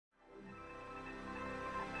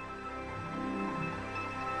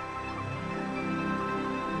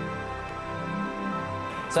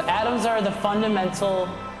So atoms are the fundamental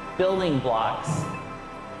building blocks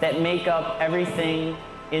that make up everything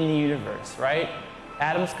in the universe, right?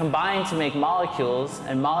 Atoms combine to make molecules,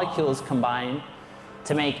 and molecules combine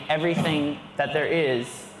to make everything that there is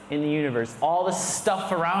in the universe. All the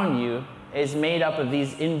stuff around you is made up of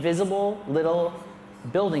these invisible little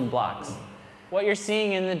building blocks. What you're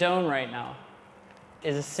seeing in the dome right now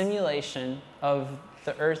is a simulation of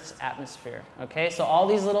the Earth's atmosphere, okay? So all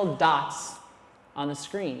these little dots on the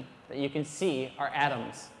screen that you can see are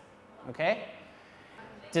atoms, okay?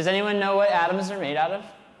 Does anyone know what atoms are made out of?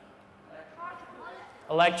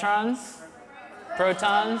 Electrons,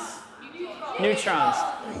 protons, neutrons.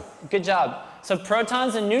 Good job. So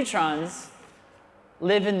protons and neutrons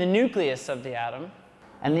live in the nucleus of the atom,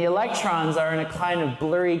 and the electrons are in a kind of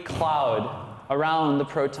blurry cloud around the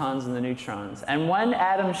protons and the neutrons. And when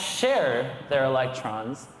atoms share their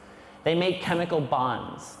electrons, they make chemical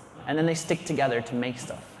bonds, and then they stick together to make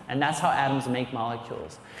stuff. And that's how atoms make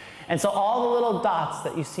molecules. And so all the little dots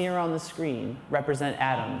that you see around the screen represent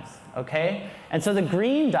atoms, okay? And so the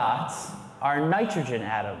green dots are nitrogen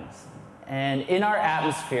atoms. And in our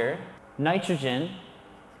atmosphere, nitrogen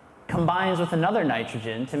combines with another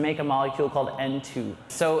nitrogen to make a molecule called N2.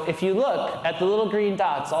 So if you look at the little green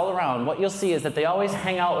dots all around, what you'll see is that they always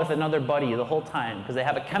hang out with another buddy the whole time because they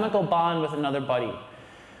have a chemical bond with another buddy.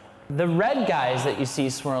 The red guys that you see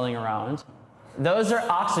swirling around, those are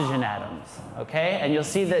oxygen atoms, okay? And you'll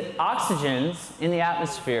see that oxygens in the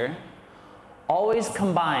atmosphere always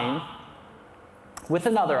combine with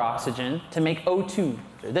another oxygen to make O2.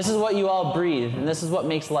 This is what you all breathe, and this is what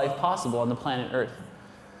makes life possible on the planet Earth.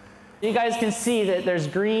 You guys can see that there's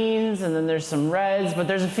greens, and then there's some reds, but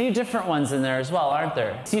there's a few different ones in there as well, aren't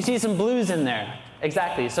there? So you see some blues in there.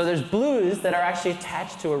 Exactly. So there's blues that are actually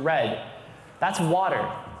attached to a red. That's water.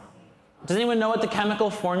 Does anyone know what the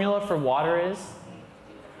chemical formula for water is?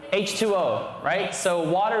 H2O, right? So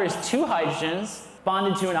water is two hydrogens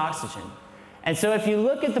bonded to an oxygen. And so if you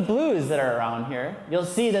look at the blues that are around here, you'll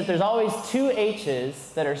see that there's always two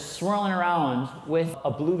H's that are swirling around with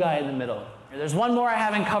a blue guy in the middle. There's one more I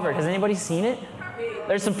haven't covered. Has anybody seen it?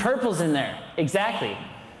 There's some purples in there. Exactly.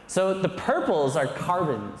 So the purples are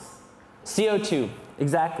carbons. CO2.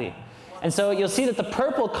 Exactly. And so you'll see that the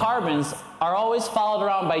purple carbons are always followed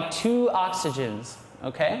around by two oxygens,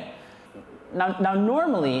 okay? Now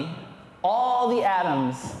normally, all the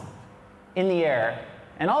atoms in the air,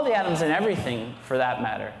 and all the atoms in everything for that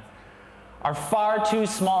matter, are far too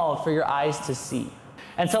small for your eyes to see.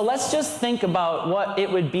 And so let's just think about what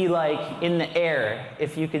it would be like in the air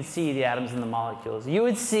if you could see the atoms in the molecules. You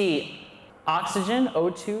would see oxygen,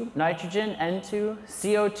 O2, nitrogen, N2,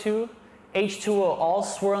 CO2, H2O all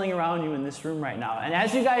swirling around you in this room right now. And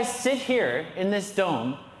as you guys sit here in this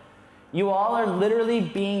dome, you all are literally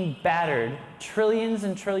being battered trillions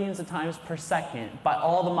and trillions of times per second by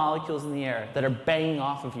all the molecules in the air that are banging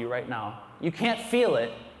off of you right now. You can't feel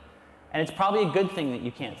it, and it's probably a good thing that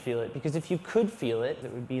you can't feel it, because if you could feel it,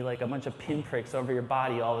 it would be like a bunch of pinpricks over your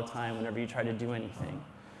body all the time whenever you try to do anything.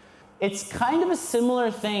 It's kind of a similar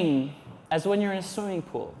thing as when you're in a swimming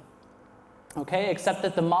pool. Okay, except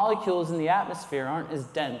that the molecules in the atmosphere aren't as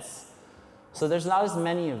dense, so there's not as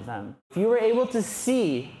many of them. If you were able to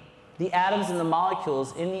see the atoms and the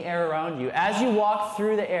molecules in the air around you, as you walk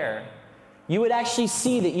through the air, you would actually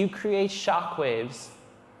see that you create shock waves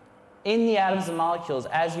in the atoms and molecules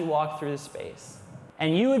as you walk through the space.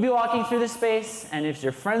 And you would be walking through the space, and if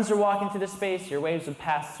your friends were walking through the space, your waves would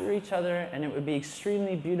pass through each other, and it would be an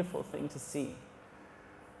extremely beautiful thing to see.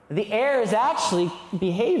 The air actually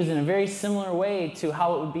behaves in a very similar way to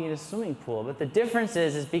how it would be in a swimming pool, but the difference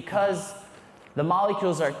is because the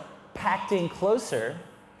molecules are packed in closer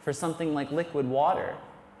for something like liquid water,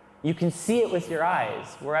 you can see it with your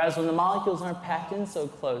eyes, whereas when the molecules aren't packed in so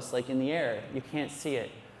close, like in the air, you can't see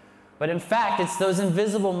it. But in fact, it's those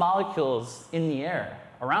invisible molecules in the air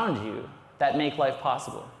around you that make life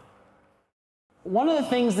possible. One of the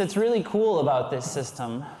things that's really cool about this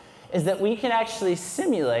system is that we can actually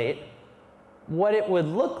simulate what it would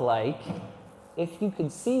look like if you could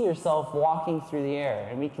see yourself walking through the air,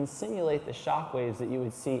 and we can simulate the shock waves that you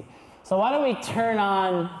would see. So why don't we turn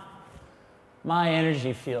on my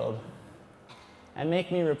energy field and make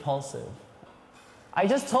me repulsive? I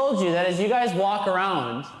just told you that as you guys walk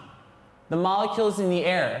around, the molecules in the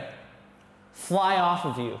air fly off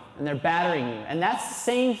of you, and they're battering you. And that's the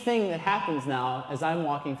same thing that happens now as I'm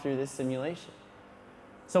walking through this simulation.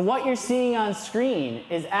 So what you're seeing on screen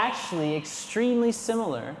is actually extremely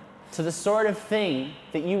similar to the sort of thing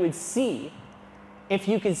that you would see if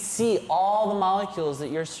you could see all the molecules that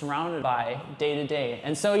you're surrounded by day to day.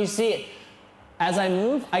 And so you see, As I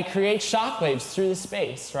move, I create shockwaves through the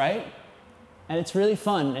space, right? And it's really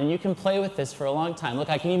fun, and you can play with this for a long time. Look,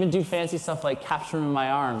 I can even do fancy stuff like capture them in my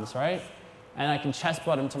arms, right? And I can chest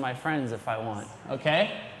bud them to my friends if I want, okay?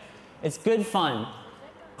 It's good fun.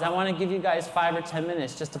 I want to give you guys 5 or 10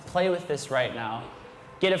 minutes just to play with this right now,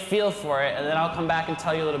 get a feel for it, and then I'll come back and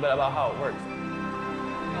tell you a little bit about how it works.